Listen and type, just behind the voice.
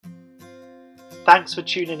Thanks for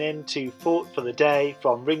tuning in to Thought for the Day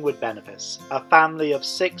from Ringwood Benefice, a family of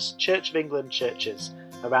 6 Church of England churches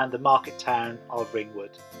around the market town of Ringwood.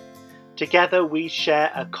 Together we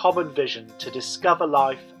share a common vision to discover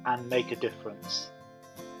life and make a difference.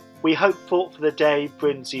 We hope Thought for the Day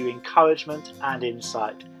brings you encouragement and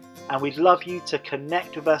insight, and we'd love you to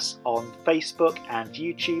connect with us on Facebook and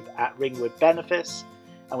YouTube at Ringwood Benefice,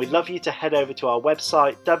 and we'd love you to head over to our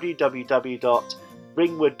website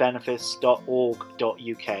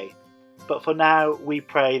www.ringwoodbenefice.org.uk. But for now, we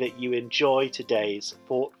pray that you enjoy today's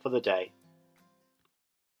Thought for the Day.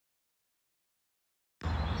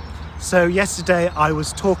 So yesterday I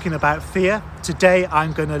was talking about fear. Today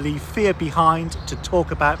I'm going to leave fear behind to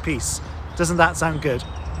talk about peace. Doesn't that sound good?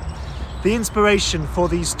 The inspiration for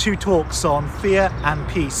these 2 talks on fear and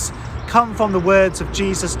peace come from the words of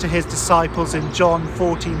Jesus to his disciples in John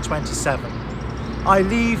 14:27. I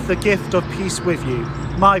leave the gift of peace with you,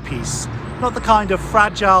 my peace, not the kind of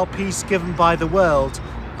fragile peace given by the world,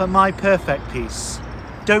 but my perfect peace.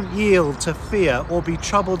 Don't yield to fear or be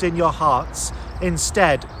troubled in your hearts.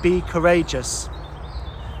 Instead, be courageous.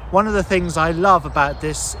 One of the things I love about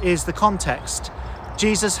this is the context.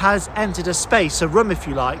 Jesus has entered a space, a room if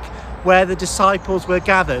you like, where the disciples were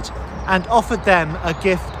gathered and offered them a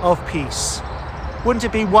gift of peace. Wouldn't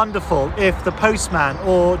it be wonderful if the postman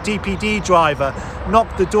or DPD driver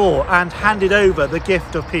knocked the door and handed over the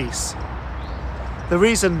gift of peace? The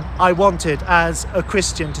reason I wanted as a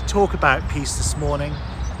Christian to talk about peace this morning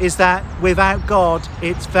is that without God,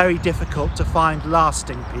 it's very difficult to find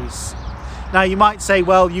lasting peace. Now you might say,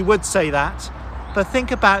 well, you would say that, but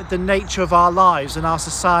think about the nature of our lives and our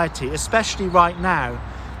society, especially right now.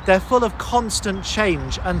 They're full of constant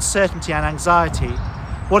change, uncertainty and anxiety.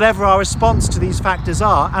 Whatever our response to these factors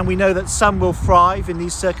are, and we know that some will thrive in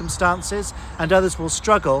these circumstances and others will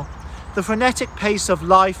struggle, the frenetic pace of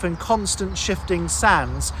life and constant shifting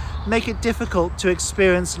sands make it difficult to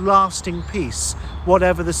experience lasting peace,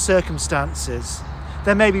 whatever the circumstances.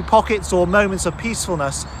 There may be pockets or moments of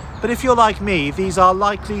peacefulness, but if you're like me, these are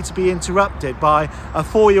likely to be interrupted by a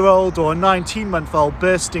 4-year-old or a 19-month-old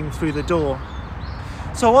bursting through the door.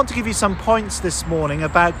 So I want to give you some points this morning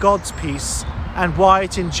about God's peace and why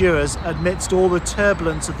it endures amidst all the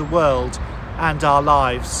turbulence of the world and our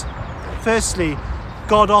lives. Firstly,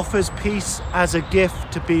 God offers peace as a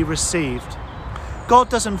gift to be received. God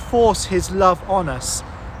doesn't force his love on us,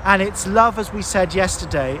 and it's love, as we said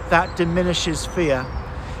yesterday, that diminishes fear.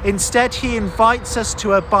 Instead, he invites us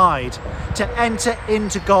to abide, to enter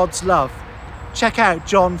into God's love. Check out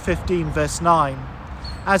John 15 verse 9.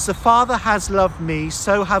 As the Father has loved me,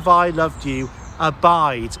 so have I loved you.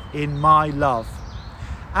 Abide in my love.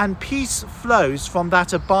 And peace flows from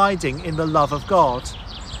that abiding in the love of God.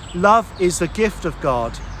 Love is the gift of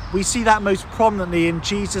God. We see that most prominently in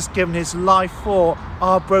Jesus giving his life for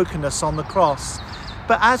our brokenness on the cross.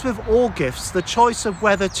 But as with all gifts, the choice of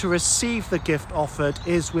whether to receive the gift offered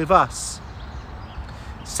is with us.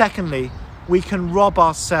 Secondly, we can rob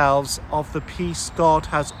ourselves of the peace God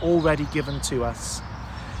has already given to us.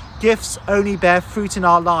 Gifts only bear fruit in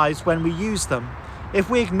our lives when we use them. If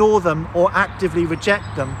we ignore them or actively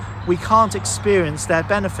reject them, we can't experience their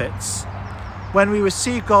benefits. When we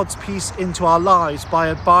receive God's peace into our lives by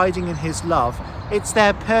abiding in his love, it's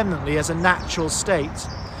there permanently as a natural state.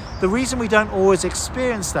 The reason we don't always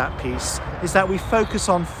experience that peace is that we focus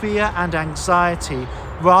on fear and anxiety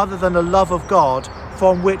rather than the love of God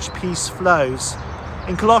from which peace flows.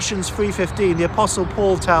 In Colossians 3:15, the Apostle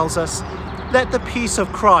Paul tells us, "Let the peace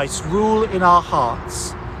of Christ rule in our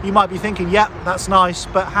hearts." You might be thinking, yep, that's nice,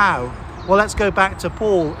 but how? Well, let's go back to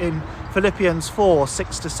Paul in Philippians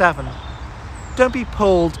 4:6-7. Don't be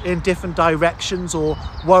pulled in different directions or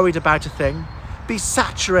worried about a thing. Be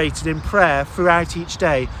saturated in prayer throughout each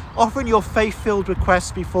day, offering your faith-filled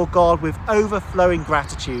requests before God with overflowing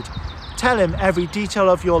gratitude. Tell him every detail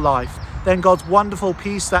of your life. Then God's wonderful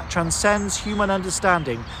peace that transcends human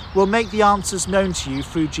understanding will make the answers known to you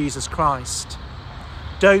through Jesus Christ.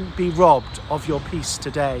 Don't be robbed of your peace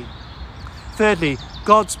today. Thirdly,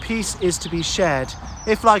 God's peace is to be shared.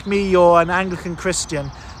 If, like me, you're an Anglican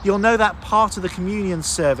Christian, you'll know that part of the communion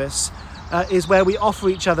service is where we offer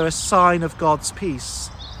each other a sign of God's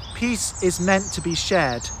peace. Peace is meant to be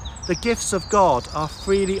shared. The gifts of God are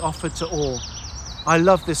freely offered to all. I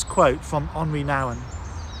love this quote from Henri Nouwen.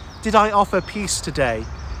 Did I offer peace today?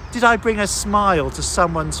 Did I bring a smile to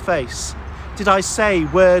someone's face? Did I say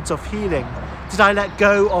words of healing? Did I let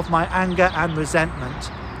go of my anger and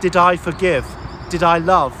resentment? Did I forgive? Did I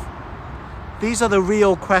love? These are the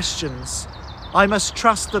real questions. I must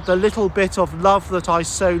trust that the little bit of love that I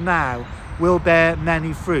sow now will bear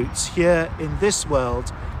many fruits here in this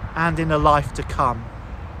world and in a life to come.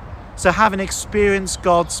 So having experienced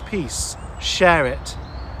God's peace, share it.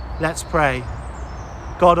 Let's pray.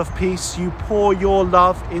 God of peace, you pour your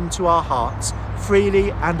love into our hearts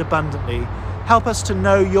freely and abundantly. Help us to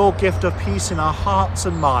know your gift of peace in our hearts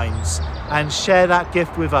and minds and share that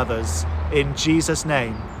gift with others. In Jesus'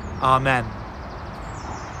 name, Amen.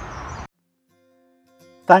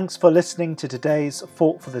 Thanks for listening to today's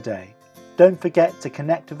Thought for the Day. Don't forget to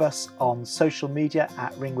connect with us on social media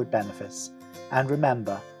at Ringwood Benefice. And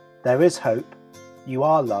remember, there is hope, you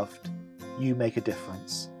are loved, you make a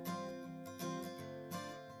difference.